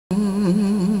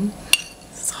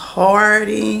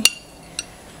hearty.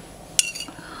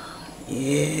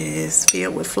 Yes,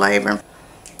 filled with flavor.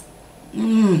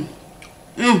 Yeah,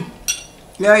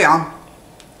 y'all.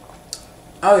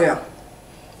 Oh yeah.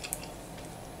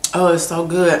 Oh, it's so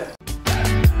good.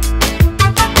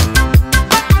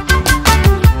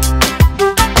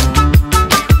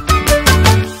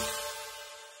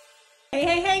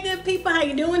 Hey, good people. How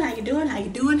you doing? How you doing? How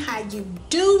you doing? How you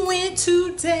doing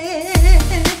today?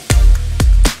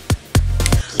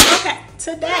 Okay,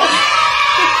 today I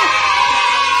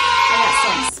got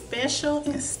something special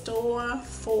in store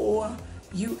for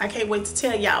you. I can't wait to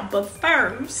tell y'all. But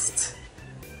first,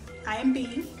 I am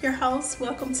B, your host.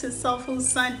 Welcome to Soul Food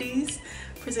Sundays,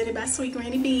 presented by Sweet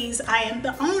Granny Bees. I am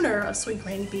the owner of Sweet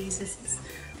Granny Bees. This is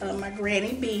my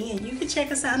Granny Bee, and you can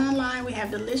check us out online. We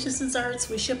have delicious desserts.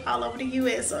 We ship all over the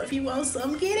U.S. So if you want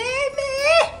some, get at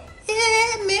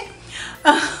me.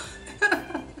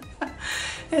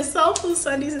 And Soul Food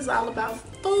Sundays is all about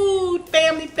food,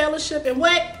 family, fellowship, and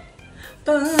what?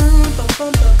 Fun.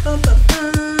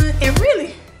 And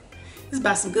really, it's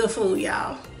about some good food,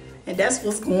 y'all. And that's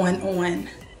what's going on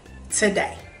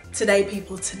today. Today,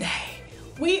 people, today.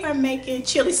 We are making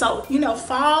chili. So, you know,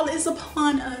 fall is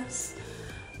upon us.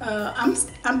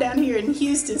 I'm down here in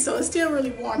Houston, so it's still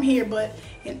really warm here, but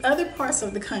in other parts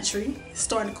of the country, it's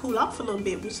starting to cool off a little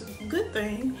bit, which is a good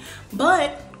thing.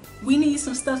 But we need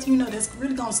some stuff, you know, that's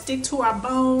really gonna stick to our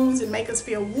bones and make us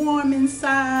feel warm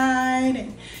inside.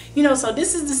 And, you know, so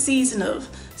this is the season of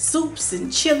soups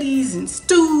and chilies and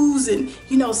stews and,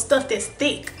 you know, stuff that's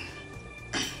thick,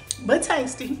 but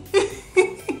tasty.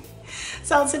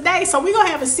 So today, we're gonna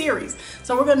have a series.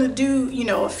 So we're gonna do, you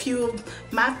know, a few of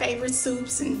my favorite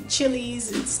soups and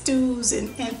chilies and stews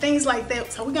and things like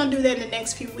that. So we're gonna do that in the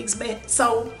next few weeks. But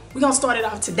so we're gonna start it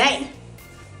off today.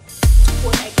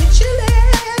 We'll make it chili.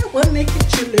 We'll make it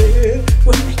chili.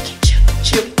 We'll make it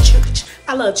chili.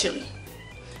 I love chili.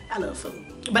 I love food,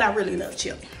 but I really love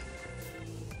chili.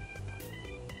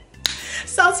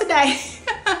 So today,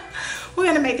 we're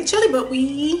gonna make a chili, but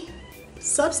we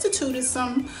substituted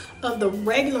some of the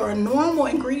regular or normal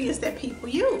ingredients that people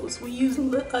use. We use a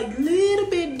little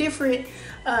bit different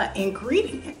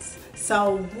ingredients.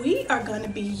 So we are going to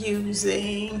be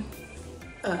using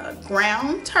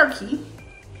ground turkey,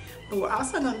 but we're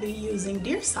also going to be using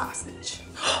deer sausage.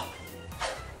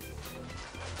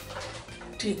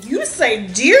 Did you say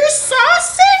deer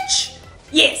sausage?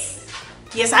 Yes.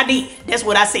 Yes, I did. That's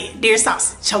what I said. Deer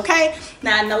sausage, okay?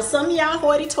 Now, I know some of y'all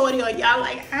hoity-toity, or y'all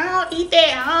like, I don't eat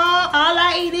that. All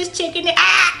I eat is chicken.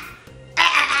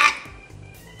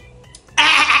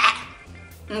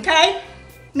 Okay?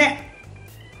 Now,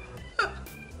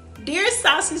 deer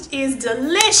sausage is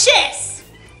delicious.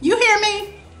 You hear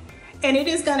me? And it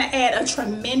is going to add a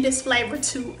tremendous flavor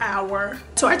to our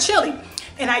chili.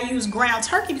 And I use ground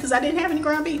turkey because I didn't have any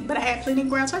ground beef, but I had plenty of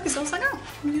ground turkey. So I was like, oh,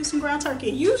 I'm gonna use some ground turkey.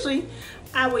 Usually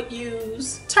I would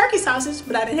use turkey sausage,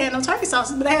 but I didn't have no turkey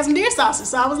sausage, but I had some deer sausage.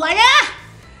 So I was like,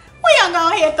 we gonna go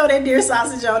ahead and throw that deer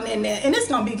sausage on in there. And it's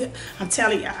gonna be good. I'm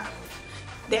telling y'all,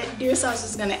 that deer sausage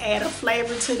is gonna add a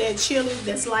flavor to that chili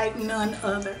that's like none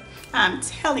other. I'm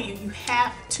telling you, you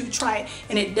have to try it.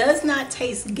 And it does not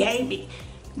taste gamey.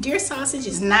 Deer sausage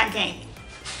is not gamey.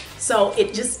 So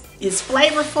it just is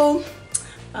flavorful.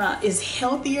 Is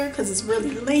healthier because it's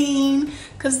really lean,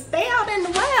 because they out in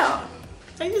the wild.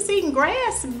 They just eating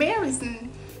grass and berries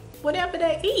and whatever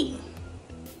they eat.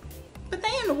 But they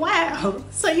in the wild.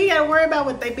 So you gotta worry about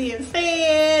what they being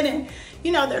fed, and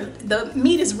you know, the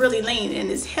meat is really lean and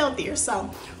it's healthier.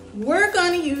 So we're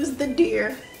gonna use the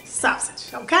deer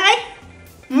sausage, okay?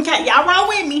 Okay, y'all roll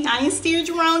with me. I ain't steered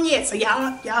you wrong yet, so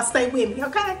y'all stay with me,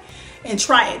 okay? And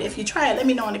try it. If you try it, let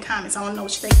me know in the comments. I wanna know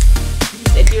what you think.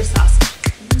 Use that deer sausage.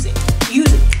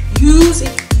 Use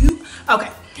it.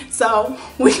 Okay, so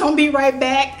we're gonna be right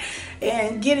back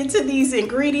and get into these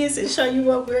ingredients and show you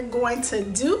what we're going to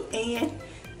do, and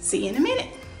see you in a minute.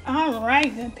 All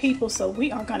right, good people, so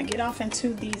we are going to get off into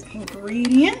these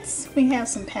ingredients. We have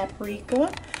some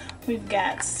paprika, we've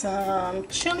got some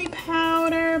chili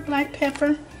powder, black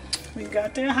pepper, we've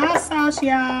got the hot sauce,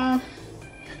 y'all.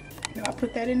 You know, I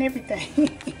put that in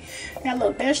everything. Got a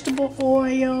little vegetable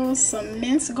oil, some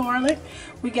minced garlic.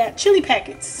 We got chili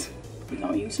packets. We're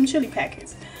gonna use some chili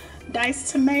packets.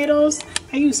 Diced tomatoes.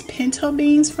 I use pinto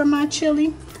beans for my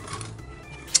chili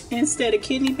instead of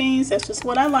kidney beans. That's just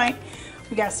what I like.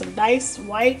 We got some diced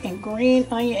white and green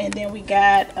onion, and then we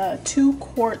got 2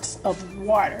 quarts of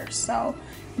water. So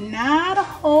not a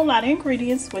whole lot of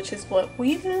ingredients, which is what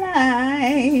we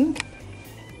like.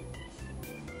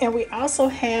 And we also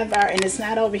have our, and it's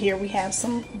not over here, we have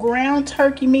some ground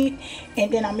turkey meat,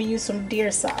 and then I'm gonna use some deer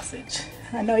sausage.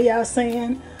 I know y'all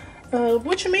saying,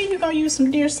 What you mean you're gonna use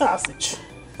some deer sausage?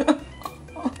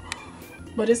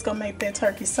 But it's gonna make that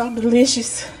turkey so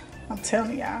delicious. I'm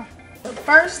telling y'all. The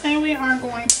first thing we are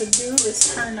going to do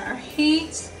is turn our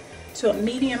heat to a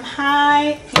medium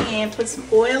high and put some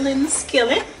oil in the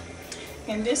skillet.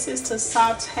 And this is to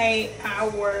saute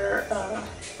our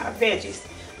veggies.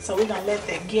 So we're gonna let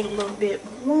that get a little bit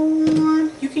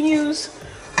warm. You can use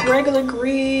regular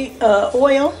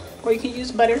oil, or you can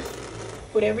use butter,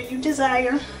 whatever you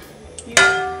desire. Use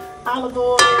olive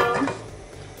oil,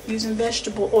 using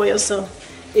vegetable oil, so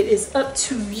it is up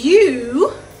to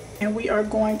you. And we are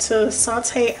going to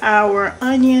saute our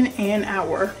onion and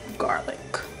our garlic.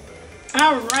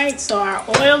 All right, so our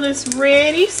oil is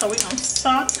ready, so we're gonna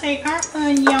saute our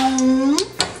onion. Of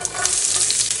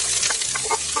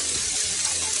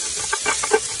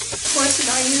course, we're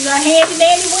gonna use our handy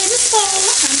dandy wooden spoon.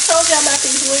 I told y'all about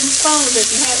these wooden spoons. If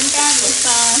you haven't gotten this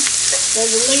on,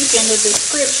 there's a link in the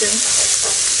description.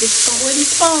 Get some wooden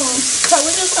spoons. So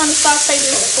we're just gonna saute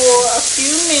this for a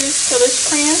few minutes till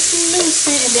it's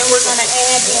translucent, and then we're gonna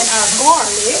add in our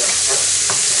garlic.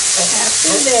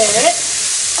 After that,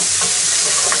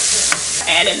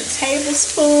 add in a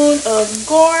tablespoon of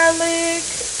garlic.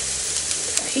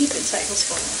 A heaping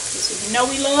tablespoon. So you know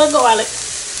we love garlic.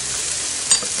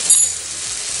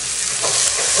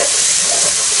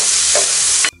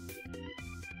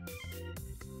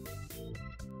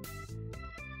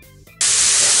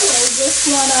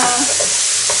 Just want to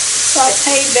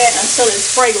saute that until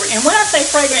it's fragrant. And when I say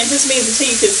fragrant, it just means until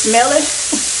you can smell it.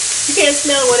 You can't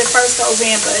smell it when it first goes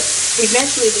in, but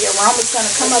eventually the aroma is going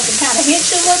to come up and kind of hit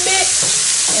you a little bit.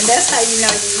 And that's how you know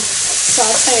you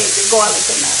sauteed your garlic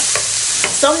enough.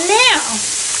 So now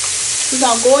we're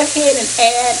going to go ahead and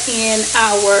add in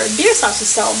our deer sausage.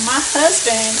 So my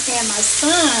husband and my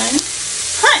son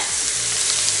hunt.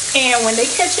 And when they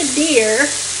catch a deer,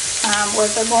 or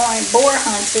if they're going boar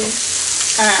hunting,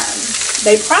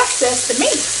 they process the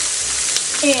meat.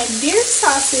 And deer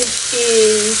sausage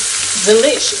is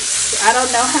delicious. I don't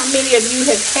know how many of you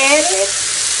have had it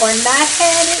or not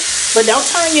had it, but don't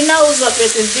turn your nose up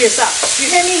at this deer sausage. You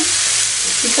hear me?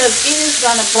 Because it is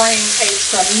going to bring a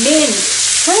tremendous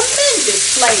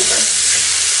flavor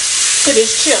to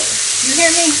this chili. You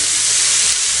hear me?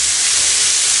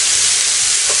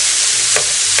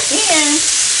 And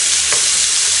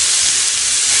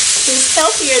it's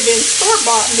healthier than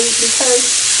store-bought meat because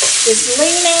it's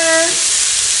leaner.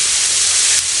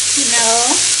 You know,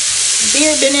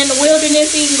 deer been in the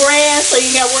wilderness eating grass, so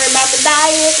you got to worry about the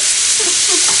diet.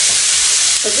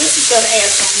 But this is going to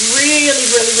add some really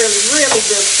good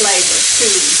flavor to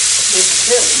this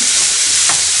chili.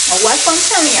 Now, watch what I'm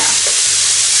telling y'all.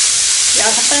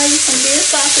 Y'all can find you some deer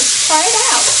sausage. Try it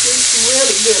out. It's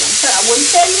really good. I wouldn't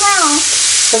tell you wrong,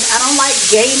 because I don't like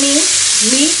gamey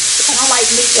meat. I don't like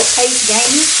meat that tastes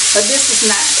gamey, but this is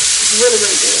not. It's really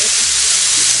good.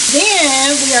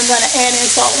 Then we are going to add in,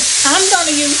 so I'm going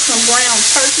to use some ground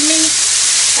turkey meat.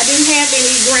 I didn't have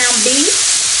any ground beef,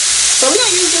 so we're going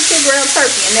to use this here ground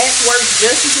turkey, and that works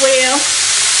just as well.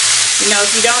 You know,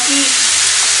 if you don't eat,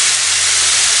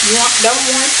 don't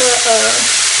want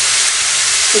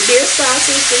the deer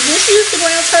sausage, then just use the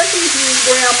ground turkey. You can use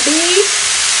ground beef,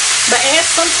 but add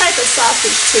some type of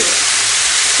sausage to it.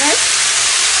 Okay?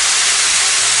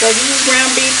 So if you use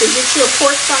ground beef, then get you a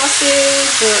pork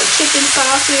sausage or a chicken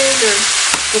sausage, or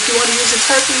if you want to use a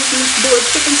turkey, you can do a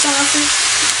chicken sausage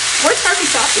or turkey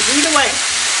sausage, either way.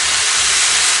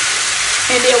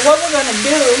 And then what we're going to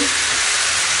do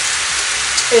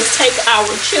is take our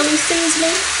chili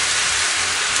seasoning,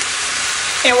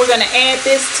 and we're going to add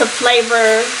this to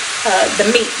flavor the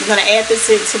meat. We're going to add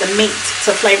this into the meat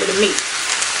to flavor the meat.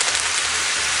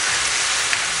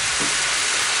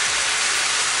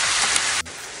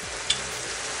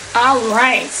 All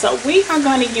right, so we are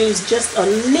going to use just a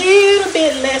little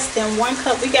bit less than 1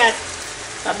 cup. We got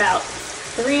about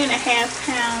 3.5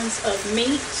 pounds of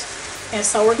meat, and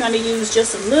so we're going to use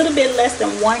just a little bit less than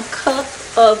 1 cup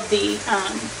of the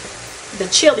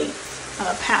chili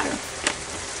powder,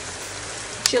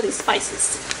 chili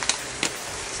spices.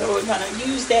 So we're going to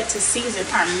use that to season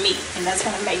our meat, and that's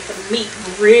going to make the meat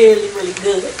really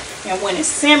good. And when it's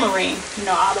simmering, you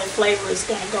know, all that flavor is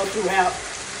going to go throughout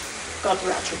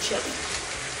your chili.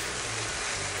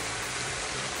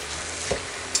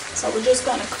 So we're just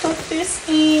going to cook this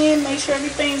in, make sure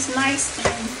everything's nice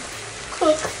and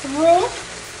cooked through,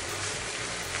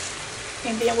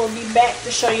 and then we'll be back to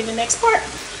show you the next part.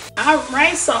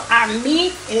 Alright, so our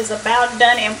meat is about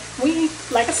done, and we,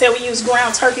 like I said, we use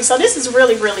ground turkey, so this is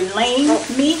really lean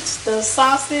meat, the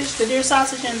sausage, the deer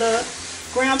sausage and the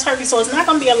ground turkey, so it's not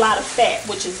going to be a lot of fat,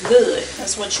 which is good.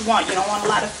 That's what you want. You don't want a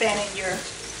lot of fat in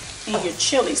in your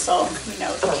chili. So, you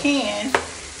know, you can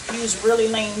use really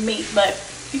lean meat, but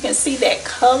you can see that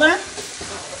color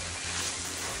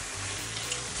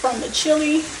from the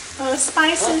chili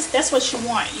spices. That's what you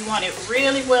want. You want it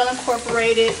really well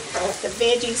incorporated, the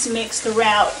veggies mixed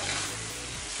throughout.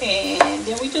 And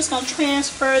then we're just going to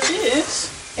transfer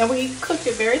this, and we cooked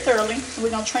it very thoroughly.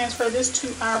 We're going to transfer this to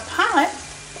our pot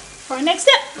for our next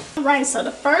step. All right, so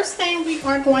the first thing we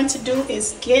are going to do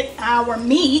is get our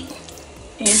meat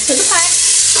into the pot.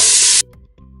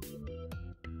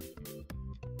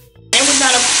 And we're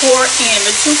going to pour in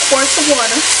the 2 quarts of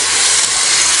water.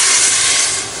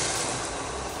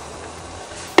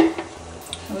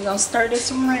 We're going to stir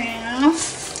this around.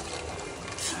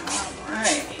 All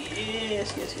right.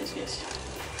 Yes.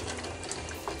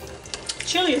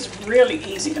 Chili is really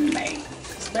easy to make.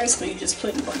 It's basically you just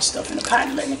putting a bunch of stuff in the pot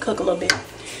and letting it cook a little bit.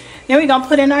 Then we're going to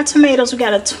put in our tomatoes. We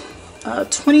got a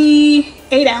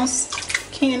 28-ounce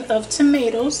can of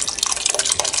tomatoes.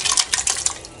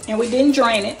 And we didn't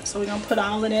drain it. So we're going to put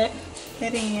all of that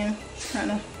in.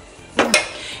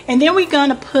 And then we're going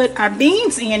to put our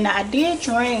beans in. Now I did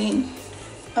drain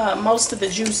most of the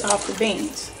juice off the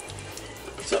beans.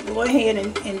 So go ahead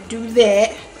and do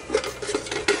that.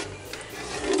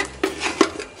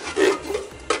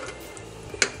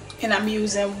 And I'm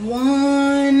using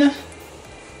one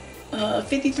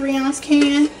 53-ounce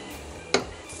can.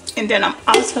 And then I'm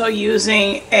also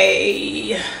using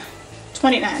a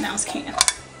 29-ounce can.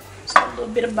 So a little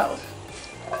bit of both.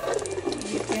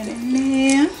 Get that in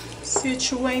there.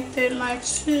 Situate that like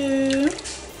so.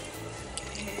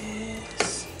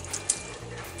 Yes.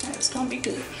 That's going to be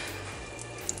good.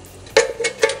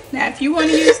 Now, if you want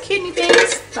to use kidney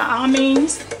beans, by all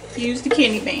means, use the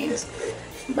kidney beans.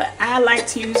 But I like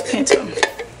to use pinto.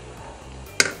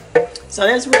 So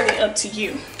that's really up to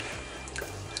you.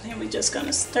 Then we're just going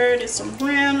to stir this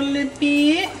around a little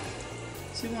bit.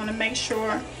 So you want to make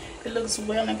sure it looks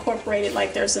well incorporated,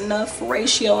 like there's enough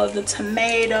ratio of the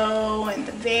tomato and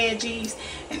the veggies.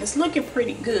 And it's looking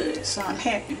pretty good, so I'm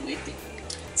happy with it.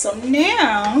 So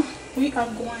now we are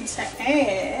going to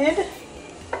add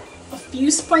a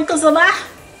few sprinkles of our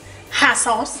hot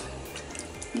sauce.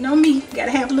 You know me,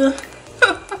 gotta have a little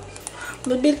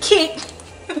bit of kick.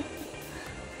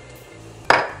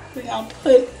 We're gonna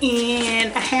put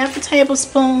in a half a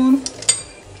tablespoon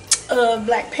of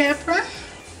black pepper.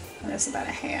 That's about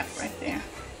a half right there.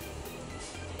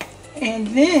 And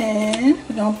then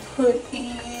we're gonna put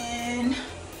in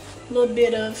a little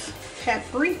bit of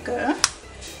paprika,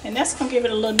 and that's gonna give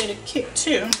it a little bit of kick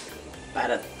too. About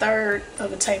 1/3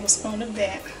 of a tablespoon of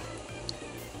that.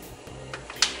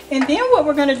 And then what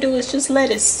we're gonna do is just let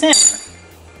it simmer.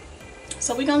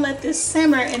 So we're gonna let this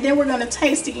simmer, and then we're gonna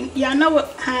taste it. Y'all know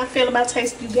how I feel about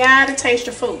taste. You gotta taste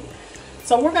your food.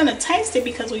 So we're gonna taste it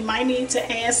because we might need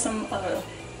to add some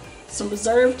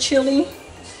reserved chili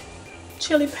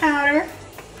powder.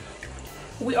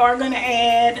 We are gonna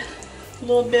add a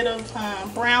little bit of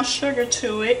brown sugar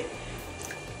to it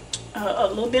a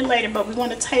little bit later, but we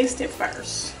want to taste it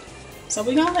first. So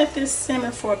we're gonna let this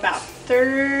simmer for about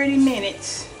 30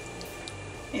 minutes,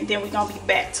 and then we're gonna be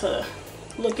back to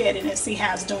look at it and see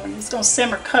how it's doing. It's gonna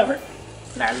simmer covered.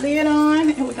 Put our lid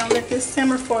on, and we're gonna let this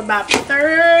simmer for about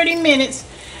 30 minutes,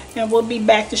 and we'll be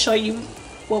back to show you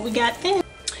what we got then.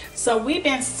 So we've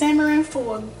been simmering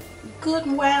for a good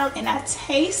while, and I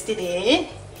tasted it.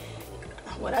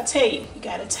 What I tell you, you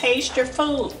gotta taste your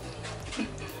food.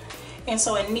 And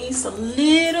so it needs a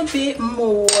little bit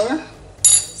more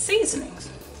seasonings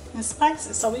and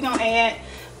spices. So we're gonna add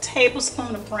a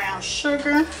tablespoon of brown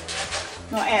sugar.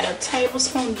 We're gonna add a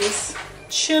tablespoon of this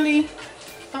chili.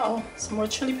 Uh-oh, some more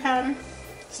chili powder.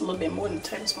 It's a little bit more than a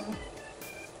tablespoon.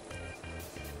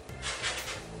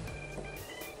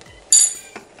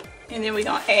 And then we're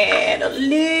gonna add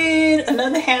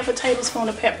another half a tablespoon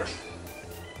of pepper.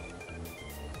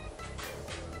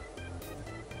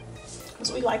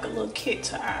 Because we like a little kick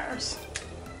to ours.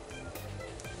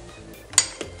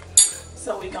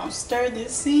 So we're gonna stir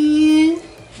this in,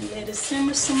 let it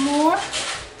simmer some more.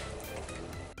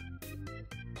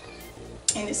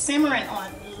 And it's simmering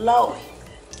on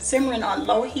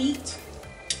low heat.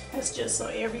 That's just so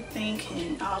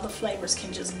everything all the flavors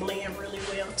can just blend really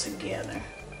well together.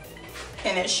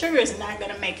 And that sugar is not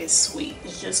gonna make it sweet.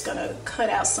 It's just gonna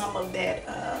cut out some of that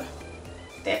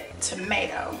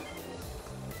tomato.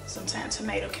 Sometimes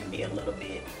tomato can be a little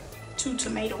bit too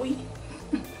tomatoey.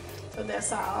 So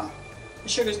that's all the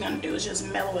sugar's gonna do, is just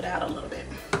mellow it out a little bit.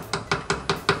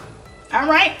 All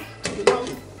right, we're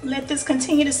gonna let this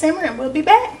continue to simmer, and we'll be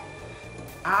back.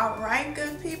 All right,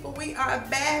 good people, we are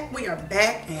back. We are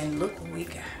back, and look what we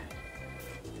got.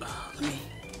 Oh, let me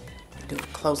get do a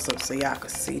close-up so y'all can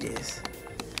see this.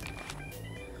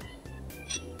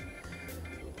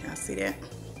 Y'all see that?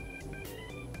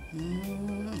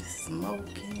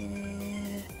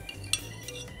 Smoking.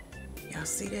 Y'all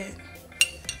see that?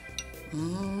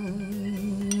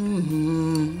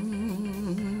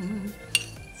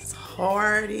 It's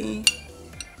hearty.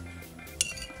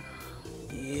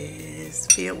 Yes,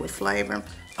 filled with flavor.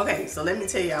 Okay, so let me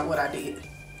tell y'all what I did.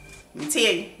 Let me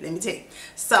tell you.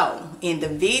 So in the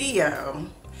video,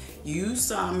 you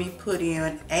saw me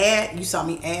add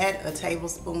a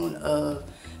tablespoon of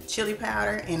chili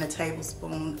powder and a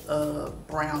tablespoon of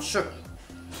brown sugar.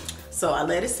 So I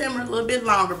let it simmer a little bit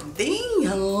longer, but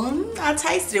then I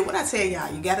tasted it. What I tell y'all,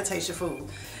 you gotta taste your food,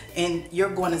 and you're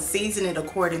going to season it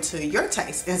according to your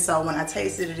taste. And so when I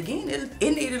tasted it again, it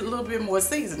needed a little bit more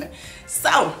seasoning.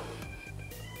 So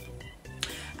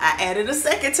I added a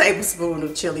second tablespoon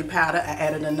of chili powder. I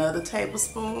added another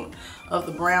tablespoon of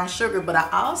the brown sugar, but I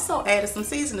also added some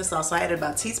seasoning salt. So I added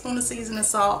about a teaspoon of seasoning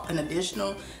salt, an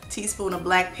additional teaspoon of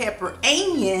black pepper,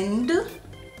 and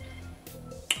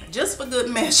just for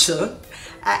good measure,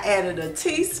 I added a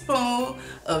teaspoon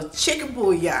of chicken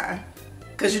bouillon,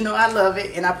 because you know I love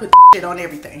it, and I put shit on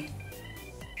everything.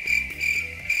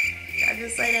 Did I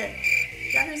just say that?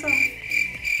 Y'all hear something?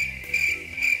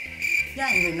 Y'all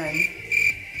ain't hear nothing.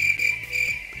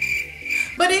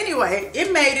 But anyway,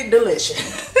 it made it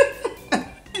delicious.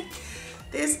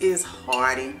 This is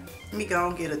hearty. Let me go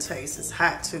and get a taste. It's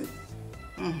hot too.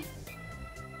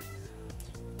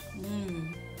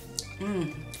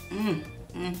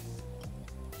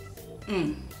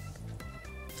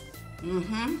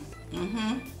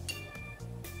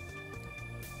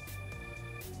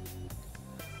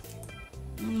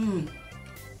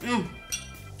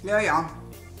 Yeah, y'all.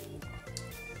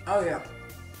 Oh yeah.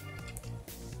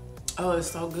 Oh,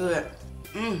 it's so good.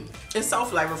 It's so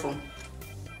flavorful.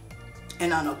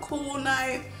 And on a cool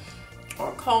night or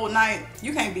a cold night,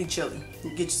 you can't beat chili. You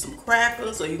get you some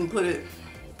crackers, or you can put it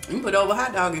over a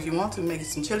hot dog if you want to. Make it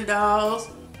some chili dogs.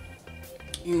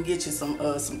 You can get you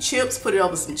some chips. Put it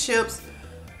over some chips.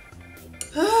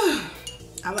 You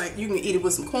can eat it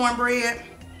with some cornbread.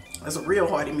 That's a real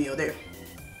hearty meal there.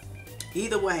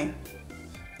 Either way.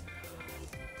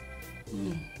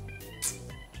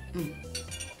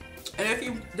 And if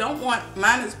you don't want,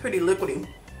 mine is pretty liquidy.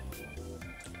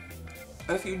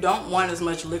 If you don't want as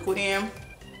much liquid in,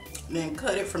 then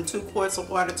cut it from 2 quarts of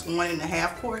water to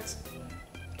 1.5 quarts.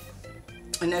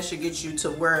 And that should get you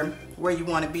to where you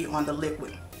want to be on the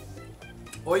liquid.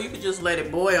 Or you could just let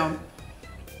it boil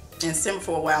and simmer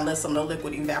for a while and let some of the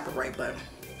liquid evaporate. But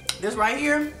this right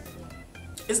here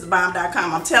is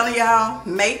thebomb.com. I'm telling y'all,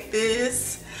 make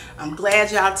this. I'm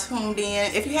glad y'all tuned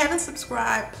in. If you haven't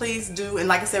subscribed, please do. And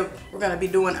like I said, we're going to be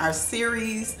doing our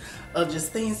series of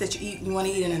just things that you want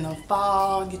to eat in the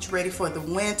fall. Get you ready for the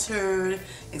winter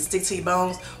and stick to your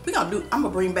bones. I'm going to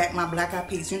bring back my black eyed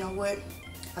peas. You know what?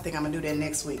 I think I'm going to do that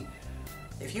next week.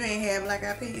 If you ain't had black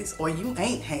eyed peas, or you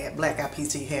ain't had black eyed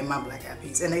peas till you had my black eyed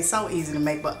peas. And they so easy to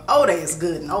make, but oh, they is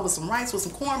good. And over some rice with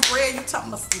some cornbread, you talking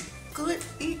about some good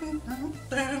eating.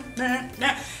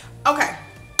 Okay.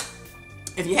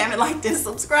 If you haven't liked this,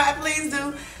 subscribe, please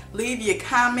do. Leave your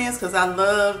comments, because I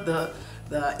love the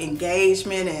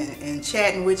engagement and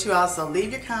chatting with you all. So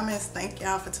leave your comments. Thank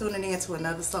y'all for tuning in to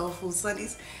another Soul Food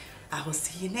Sundays. I will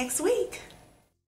see you next week.